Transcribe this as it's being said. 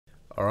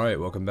Alright,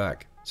 welcome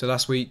back. So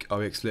last week,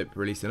 RBXFlip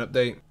released an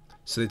update.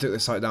 So they took the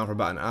site down for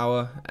about an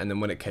hour, and then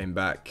when it came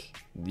back,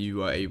 you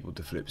were able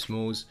to flip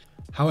smalls.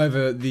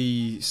 However,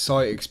 the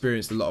site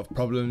experienced a lot of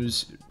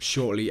problems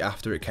shortly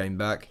after it came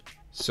back.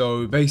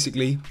 So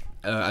basically,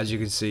 as you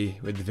can see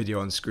with the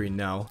video on screen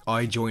now,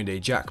 I joined a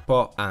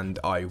jackpot and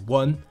I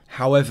won.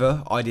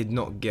 However, I did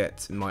not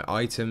get my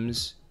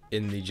items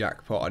in the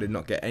jackpot. I did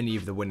not get any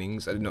of the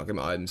winnings. I did not get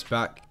my items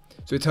back.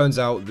 So it turns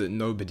out that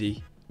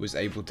nobody was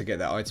able to get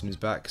their items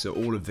back, so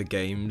all of the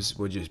games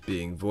were just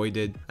being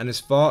voided. And as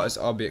far as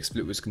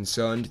RBXFlip was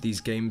concerned, these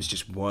games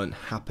just weren't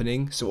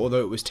happening. So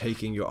although it was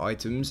taking your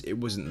items, it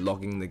wasn't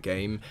logging the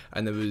game,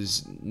 and there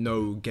was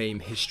no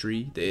game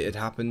history that it had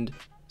happened.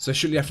 So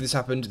shortly after this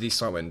happened, the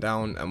site went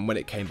down, and when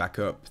it came back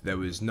up, there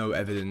was no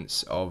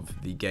evidence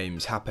of the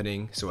games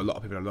happening, so a lot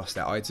of people had lost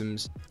their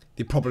items.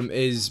 The problem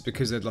is,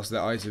 because they'd lost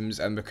their items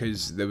and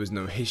because there was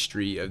no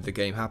history of the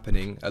game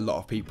happening, a lot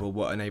of people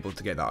were unable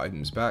to get their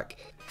items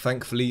back.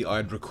 Thankfully, I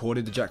had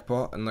recorded the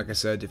jackpot, and like I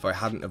said, if I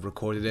hadn't have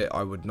recorded it,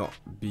 I would not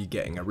be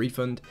getting a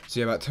refund.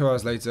 So yeah, about 2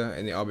 hours later,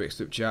 in the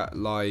RBXFlip chat,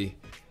 Lai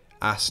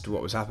asked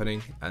what was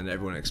happening, and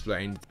everyone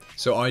explained.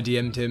 So I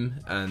DM'd him,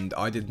 and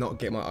I did not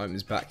get my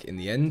items back in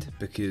the end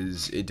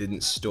because it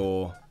didn't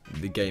store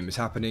the game is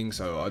happening,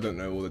 so I don't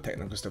know all the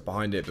technical stuff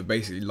behind it, but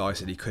basically Lai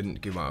said he couldn't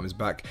give my items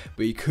back,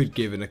 but he could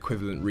give an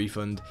equivalent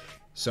refund.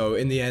 So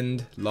in the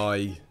end,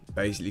 Lai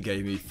basically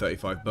gave me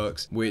 35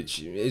 bucks,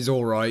 which is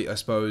alright, I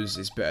suppose.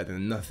 It's better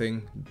than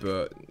nothing,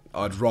 but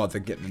I'd rather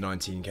get the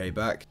 19k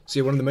back. So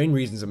yeah, one of the main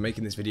reasons I'm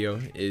making this video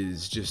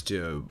is just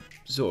to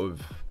sort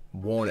of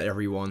warn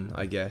everyone,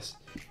 I guess.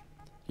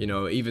 You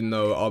know, even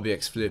though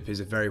RBXFlip is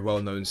a very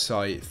well-known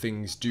site,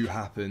 things do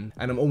happen,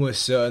 and I'm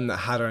almost certain that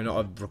had I not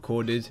have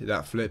recorded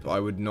that flip, I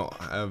would not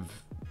have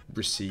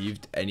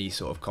received any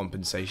sort of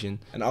compensation.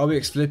 And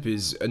RBXFlip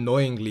is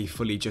annoyingly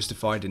fully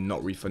justified in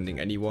not refunding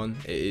anyone.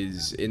 It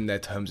is in their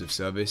terms of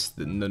service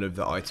that none of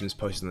the items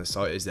posted on the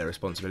site is their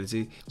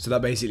responsibility. So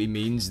that basically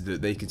means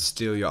that they could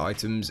steal your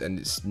items and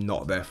it's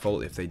not their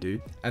fault if they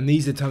do. And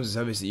these are terms of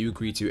service that you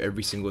agree to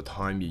every single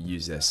time you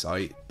use their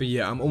site. But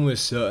yeah, I'm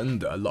almost certain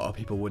that a lot of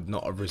people would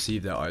not have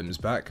received their items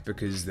back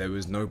because there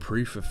was no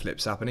proof of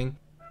flips happening.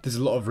 There's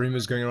a lot of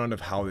rumours going around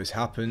of how this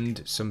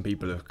happened. Some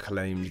people have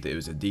claimed that it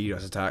was a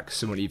DDoS attack,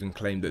 someone even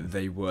claimed that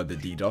they were the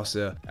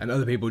DDoSer, and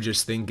other people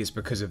just think it's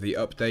because of the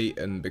update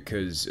and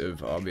because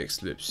of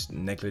RBXFlip's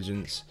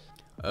negligence.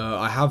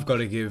 I have got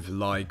to give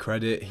Lai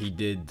credit, he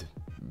did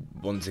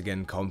once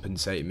again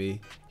compensate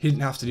me. He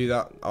didn't have to do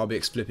that.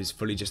 RBXFlip is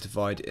fully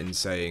justified in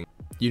saying,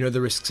 you know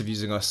the risks of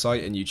using our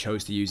site and you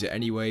chose to use it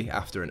anyway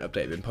after an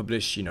update had been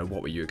published, you know,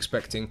 what were you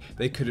expecting?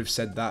 They could have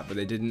said that, but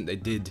they didn't. They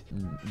did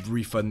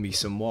refund me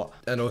somewhat.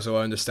 And also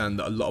I understand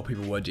that a lot of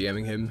people were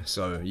DMing him,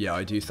 so yeah,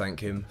 I do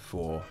thank him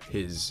for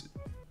his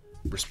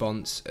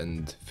response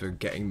and for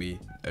getting me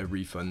a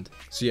refund.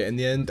 So yeah, in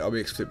the end,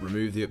 RBXFlip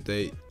removed the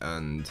update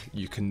and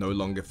you can no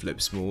longer flip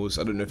smalls.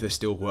 I don't know if they're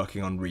still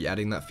working on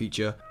re-adding that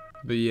feature.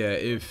 But yeah,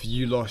 if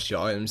you lost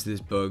your items to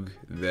this bug,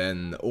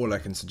 then all I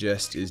can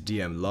suggest is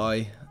DM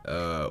Lai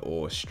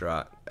or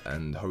Strat,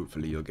 and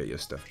hopefully you'll get your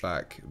stuff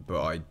back.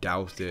 But I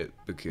doubt it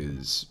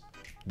because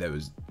there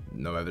was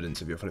no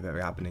evidence of your flip ever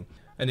happening.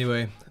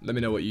 Anyway, let me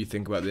know what you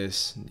think about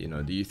this. You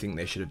know, do you think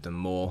they should have done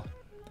more?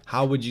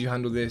 How would you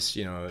handle this?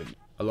 You know,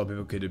 a lot of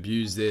people could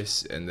abuse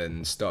this and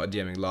then start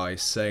DMing Lai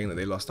saying that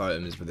they lost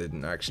items but they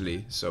didn't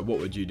actually. So what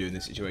would you do in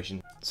this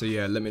situation? So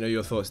yeah, let me know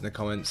your thoughts in the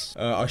comments.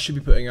 I should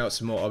be putting out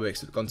some more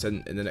RBX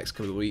content in the next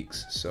couple of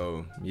weeks,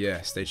 so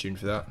yeah, stay tuned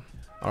for that.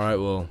 Alright,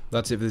 well,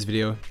 that's it for this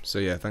video. So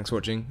yeah, thanks for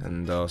watching,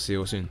 and I'll see you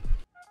all soon.